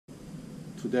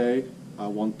Today I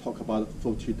want to talk about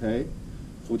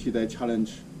 40-day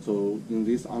challenge. So in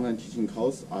this online teaching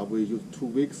course, I will use 2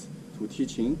 weeks to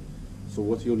teaching. So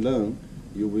what you learn,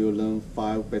 you will learn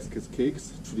 5 basic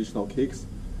kicks, traditional kicks,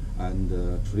 and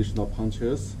traditional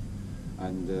punches,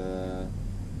 and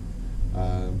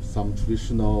some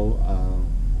traditional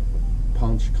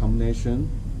punch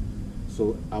combination.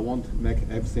 So I want to make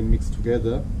everything mixed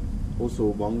together. Also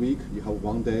 1 week, you have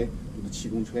 1 day to do the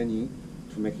Qigong training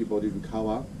to make your body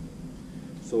recover.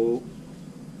 So,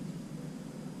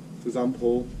 for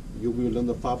example, you will learn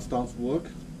the 5 stance work,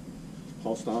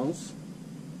 hot stance,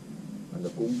 and the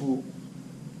gongbu,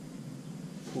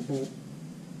 pubu,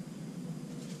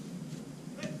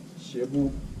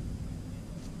 xiebu,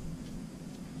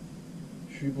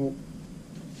 xubu,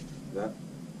 then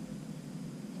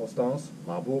hot stance,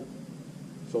 mabu.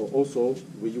 So also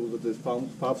we use the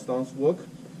 5 stance work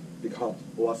become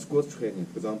our squat training.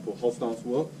 For example, hot stance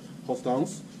work, hot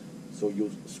stance. So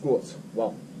use squats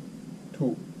 1,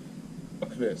 2,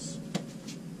 like this.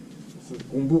 This is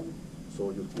gongbu. So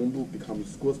use gongbu become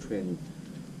squat training.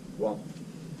 1,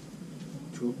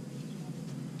 2,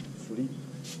 3.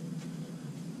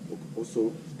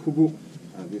 Also pubu,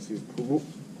 and this is pubu.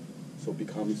 So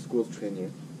become squat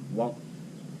training. 1,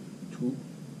 2,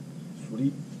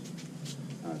 3.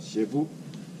 Xiebu,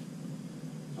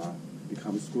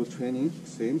 become squat training,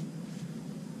 same.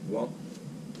 1,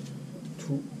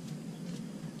 2,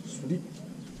 3.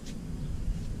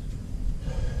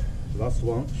 Last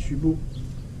one, xubu.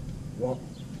 1,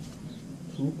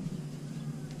 2,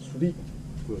 3.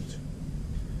 Good.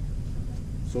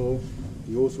 So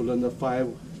you also learn the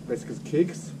 5 basic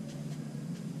kicks.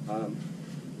 A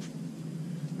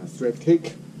straight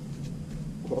kick,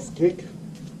 cross kick,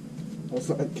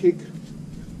 outside kick,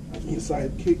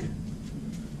 inside kick,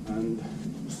 and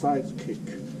side kick,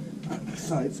 and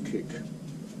side kick.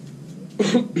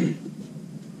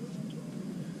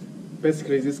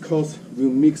 Basically, this course will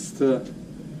mix the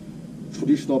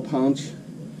traditional punch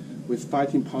with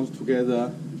fighting punch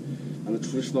together, and the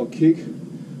traditional kick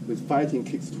with fighting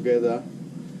kicks together.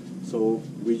 So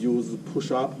we use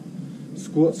push-up,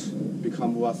 squats,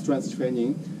 become more strength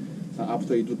training. So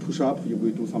after you do push-up, you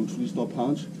will do some traditional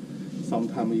punch.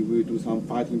 Sometimes you will do some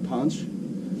fighting punch.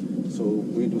 So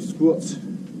we do squats.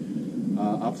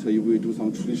 After you will do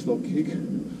some traditional kick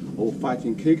or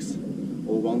fighting kicks.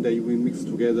 Or 1 day you will mix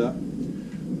together.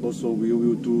 Also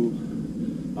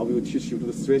I will teach you to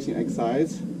the stretching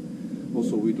exercise.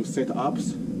 Also we do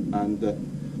sit-ups and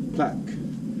plank.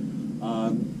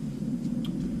 I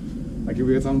give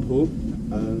you an example.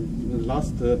 In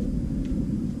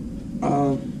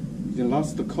the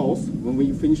last course, when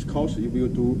we finish course, you will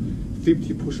do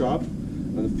 50 push-up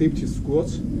and 50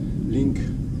 squats, link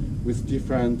with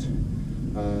different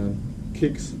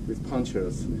kicks with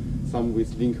punches. Some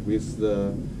with link with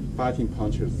the fighting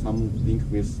punches, some link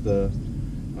with the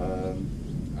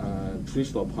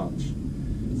traditional punch.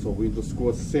 So we do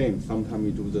squats same. Sometimes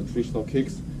we do the traditional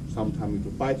kicks, sometimes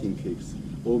we do fighting kicks,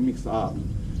 all mixed up.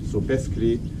 So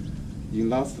basically, in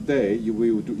last day you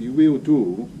will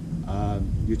do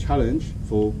you challenge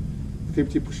for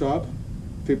 50 push-up,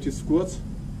 50 squats,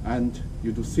 and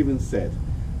you do 7 sets.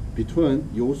 Between,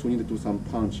 you also need to do some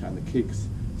punch and kicks,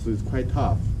 so it's quite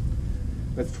tough.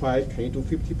 Let's try. Can you do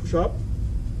 50 push-up?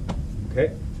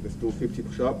 Okay, let's do 50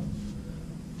 push-up.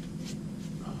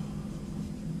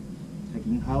 Take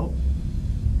inhale,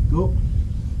 go.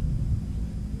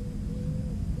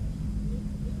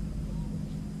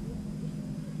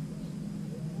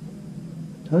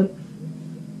 Turn.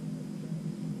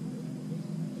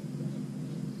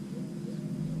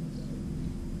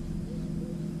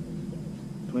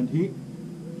 20.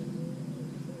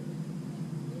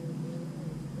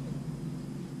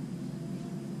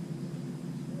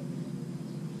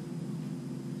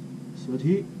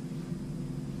 30.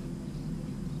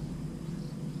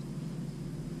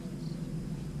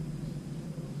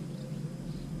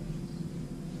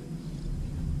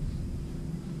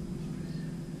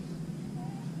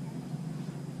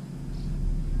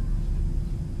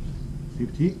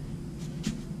 50.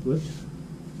 Good.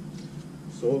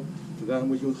 So then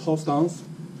we use hot stance,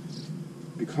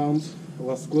 becomes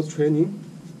our squat training.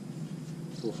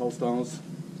 So hot stance,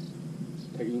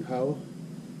 take inhale,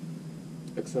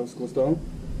 exhale, squat down.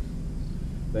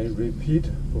 Then repeat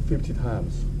for 50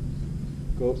 times.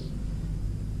 Go.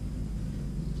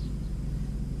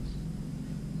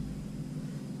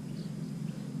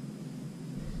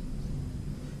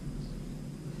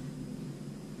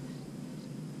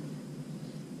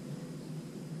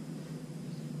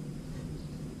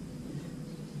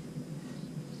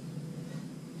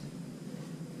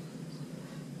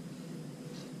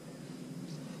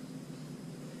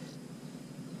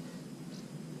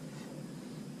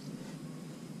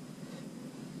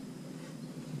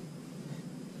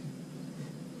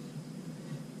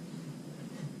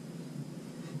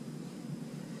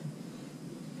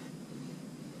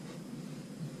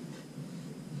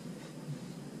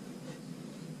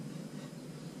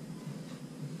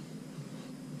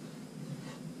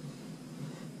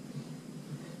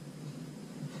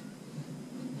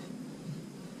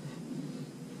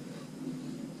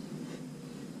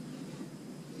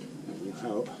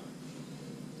 Inhale,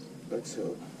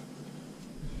 exhale.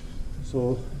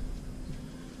 So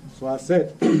I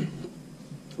said,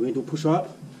 we do push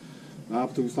up.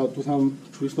 After we start do some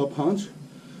traditional punch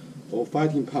or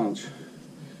fighting punch.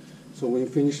 So when you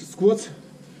finish squats,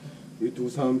 we do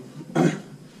some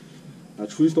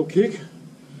traditional kick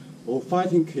or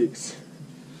fighting kicks.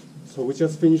 So we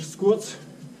just finish squats.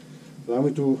 Then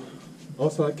we do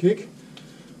outside kick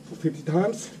for 50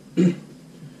 times.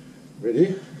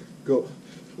 Ready? Go.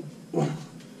 1,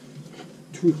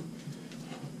 2,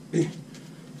 3,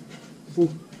 4,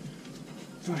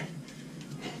 5,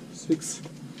 6,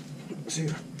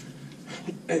 7,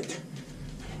 8,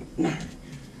 9,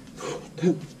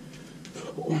 10.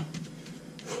 1,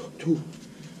 2,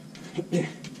 3,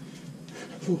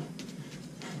 4,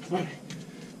 5,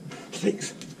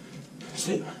 6,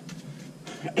 7,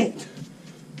 8,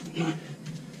 9,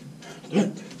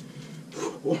 10.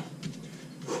 1,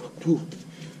 2,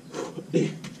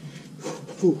 3,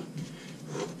 4,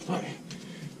 5,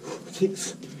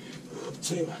 6,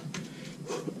 7,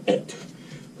 8,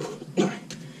 9,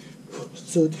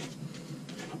 30.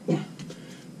 1,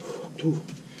 2,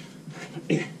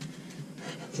 3,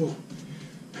 4,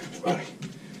 5,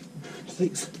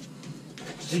 6,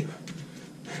 7,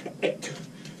 8,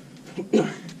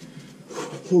 9,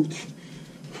 40.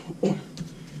 1,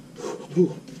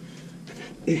 2,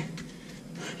 3,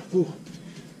 4,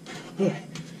 5,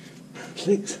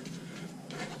 6,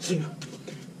 7,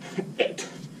 8,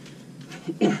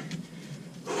 9.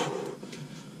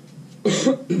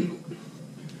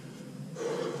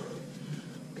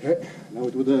 Okay, now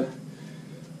we do the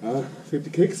 50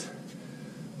 kicks.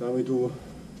 Then we do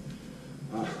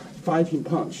fighting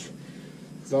punch.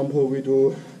 Example, we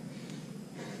do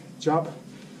jab,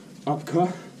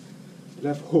 uppercut,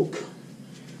 left hook.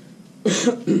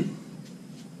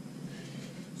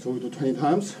 So we do 20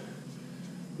 times.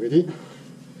 Ready?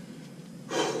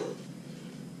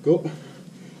 Go.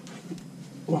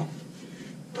 1,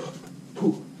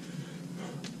 2,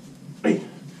 3,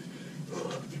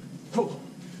 4,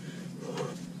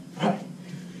 5,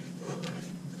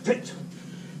 6,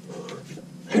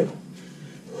 7,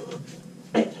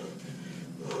 8,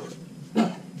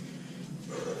 9,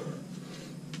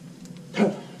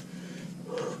 10.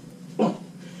 1,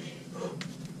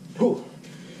 2,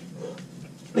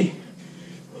 3,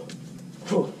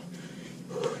 4,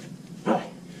 5,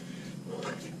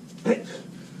 6,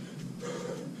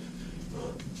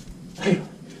 7,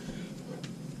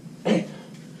 8.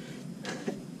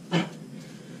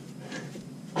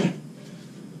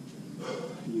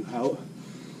 Inhale,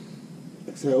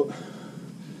 exhale.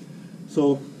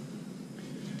 So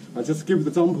I just give the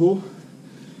example.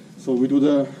 So we do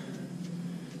the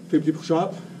 50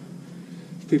 push-up,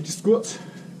 50 squats,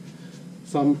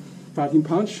 some fighting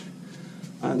punch,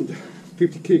 and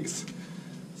 50 kicks.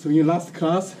 So in your last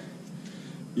class,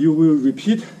 you will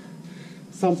repeat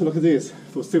something like this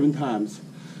for 7 times.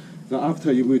 Then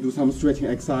after you will do some stretching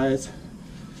exercise,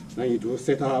 then you do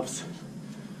sit-ups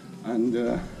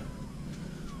and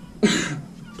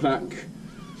plank.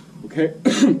 Okay.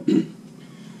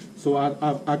 So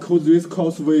I call this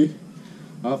course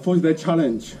 40-day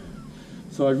challenge.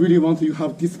 So I really want you to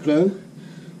have discipline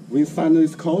when you sign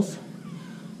this course.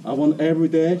 I want every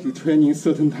day you train in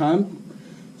certain time,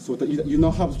 so that you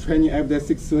don't have to train every day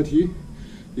 6:30.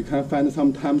 You can find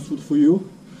some time suit for you,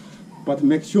 but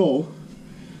make sure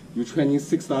you train in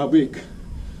 6 days a week,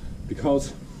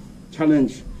 because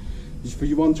challenge. If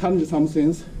you want to challenge some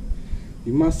things,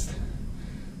 you must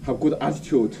have good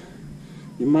attitude.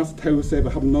 You must tell yourself,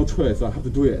 I have no choice, I have to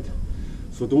do it.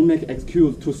 So don't make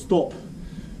excuse to stop.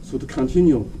 So to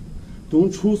continue.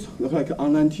 Don't choose look like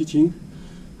online teaching.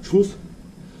 Choose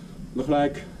look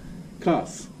like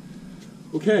class.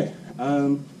 Okay.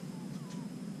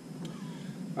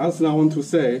 As I want to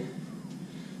say,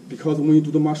 because when you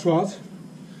do the martial arts,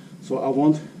 so I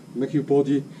want to make your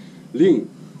body lean.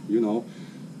 You know,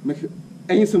 make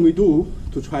anything we do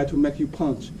to try to make you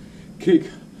punch, kick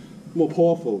more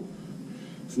powerful.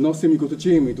 It's not same you go to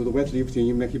gym, you do the weightlifting,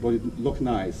 you make your body look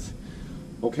nice.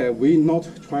 Okay, we not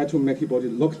try to make your body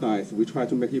look nice. We try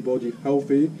to make your body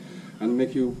healthy and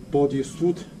make your body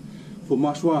suit for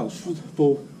martial arts, suit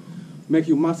for make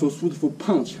your muscle suit for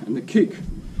punch and kick.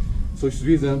 So it's the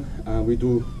reason we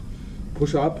do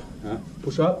push up, 10,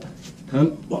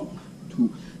 1,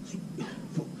 2, 3,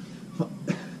 4, 5,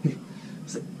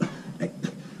 6, 8,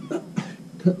 9,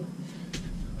 10.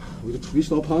 We do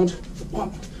traditional punch,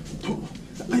 1, 2,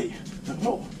 3,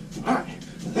 4, 5,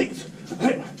 6,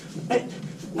 7, 8,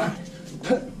 9,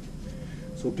 10.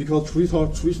 So because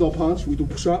traditional punch, we do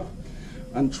push up,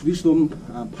 and traditional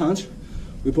punch,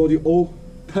 we body all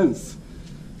tense.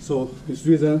 So this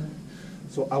reason,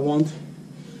 so I want,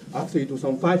 after you do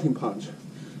some fighting punch,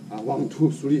 1,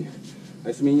 2, 3.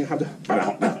 That means you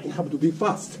have to be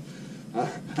fast.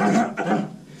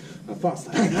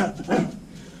 Fast.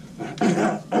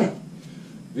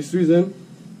 This reason,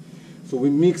 so we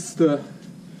mix the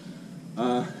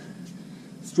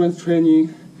strength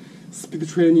training, speed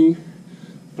training,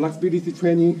 flexibility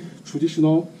training,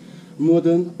 traditional,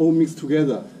 modern, all mixed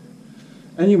together.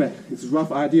 Anyway, it's a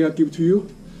rough idea I give to you.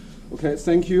 Okay,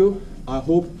 thank you. I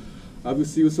hope I will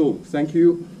see you soon. Thank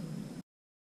you.